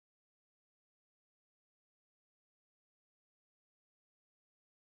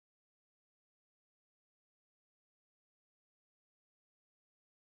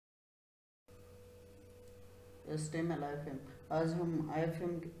HTML iframe। आज हम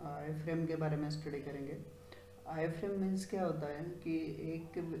iframe के बारे में स्टडी करेंगे। iframe मीन्स क्या होता है कि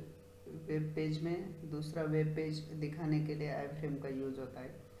एक वेब पेज में दूसरा वेब पेज दिखाने के लिए iframe का यूज होता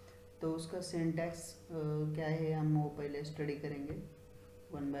है। तो उसका सिंटैक्स क्या है हम वो पहले स्टडी करेंगे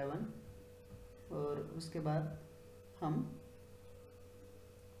वन बाय वन, और उसके बाद हम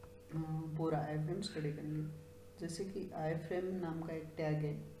पूरा iframe स्टडी करेंगे। जैसे कि iframe नाम का एक टैग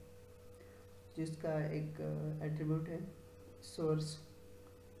है जिसका एक एट्रीब्यूट है सोर्स,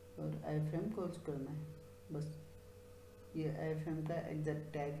 और iframe कॉल करना है। बस ये iframe का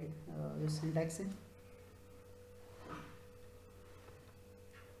एग्जैक्ट टैग है, ये सिंटैक्स है।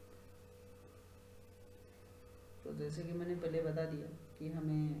 तो जैसे कि मैंने पहले बता दिया कि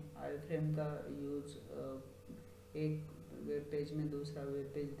हमें iframe का यूज एक वेब पेज में दूसरा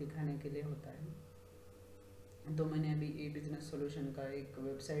वेब पेज दिखाने के लिए होता है। तो मैंने अभी ई बिजनेस सॉल्यूशन का एक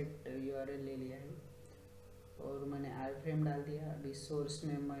वेबसाइट URL ले लिया है और मैंने iframe डाल दिया। अभी सोर्स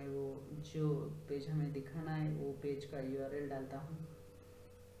में मैं वो जो पेज हमें दिखाना है वो पेज का URL डालता हूँ,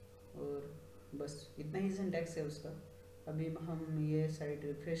 और बस इतना ही सिंटैक्स है उसका। अभी हम ये साइट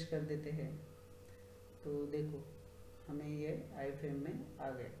रिफ्रेश कर देते हैं तो देखो हमें ये iframe में आ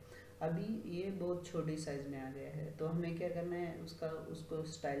गया। अभी ये बहुत छोटी साइज़ में आ गया है, तो हमें क्या करना है, उसको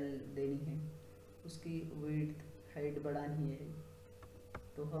स्टाइल देनी है, उसकी विड्थ हाइट बढ़ानी है।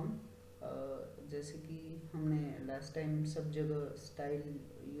 तो हम जैसे कि हमने लास्ट टाइम सब जगह स्टाइल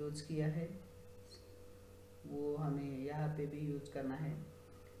यूज़ किया है, वो हमें यहाँ पे भी यूज़ करना है।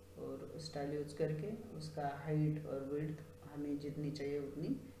 और स्टाइल यूज़ करके उसका हाइट और विड्थ हमें जितनी चाहिए उतनी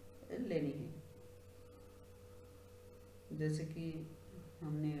लेनी है। जैसे कि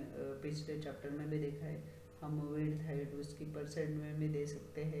हमने पिछले चैप्टर में भी देखा है, हम विड्थ हाइट उसकी परसेंट में भी दे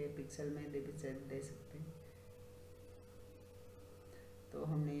सकते हैं, पिक्सल में दे सकते हैं। तो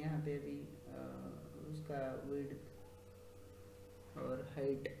हमने यहाँ पे भी उसका विड्थ और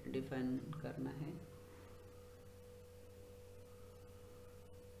हाइट डिफाइन करना है।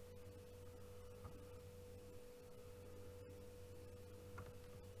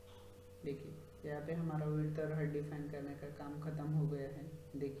 देखिए यहाँ पे हमारा विड्थ और हाइट डिफाइन करने का काम ख़त्म हो गया है।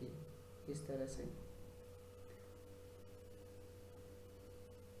 देखिए इस तरह से।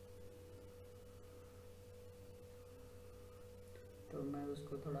 तो मैं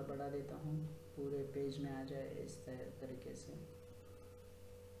उसको थोड़ा बढ़ा देता हूँ, पूरे पेज में आ जाए इस तरीके से।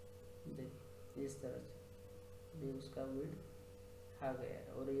 देखिए इस तरह से भी उसका विड्थ आ गया है,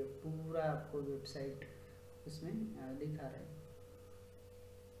 और ये पूरा आपको वेबसाइट उसमें दिखा रहा है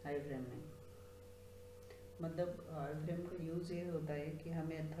iframe में। मतलब iframe का यूज़ ये होता है कि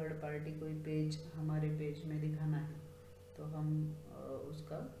हमें थर्ड पार्टी कोई पेज हमारे पेज में दिखाना है तो हम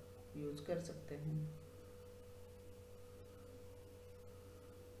उसका यूज़ कर सकते हैं।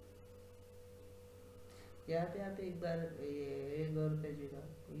 यहाँ पे आप एक बार ये गौर कीजिएगा,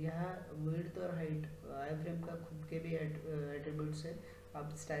 यहाँ विड्थ और हाइट iframe का खुद के भी एट्रीब्यूट्स है,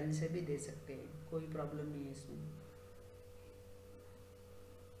 आप स्टाइल से भी दे सकते हैं, कोई प्रॉब्लम नहीं है इसमें।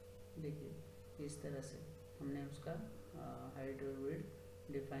 देखिए इस तरह से हमने उसका हाइट और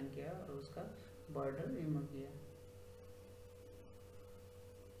विड्थ डिफाइन किया और उसका बॉर्डर रिमूव किया।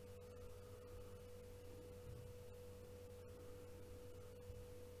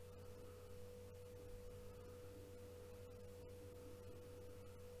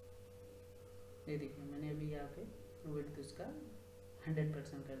 ये देखिए मैंने अभी यहाँ पे विड्थ उसका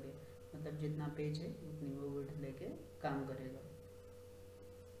 100% कर दिया, मतलब जितना पेज है उतनी वो विड्थ लेके काम करेगा।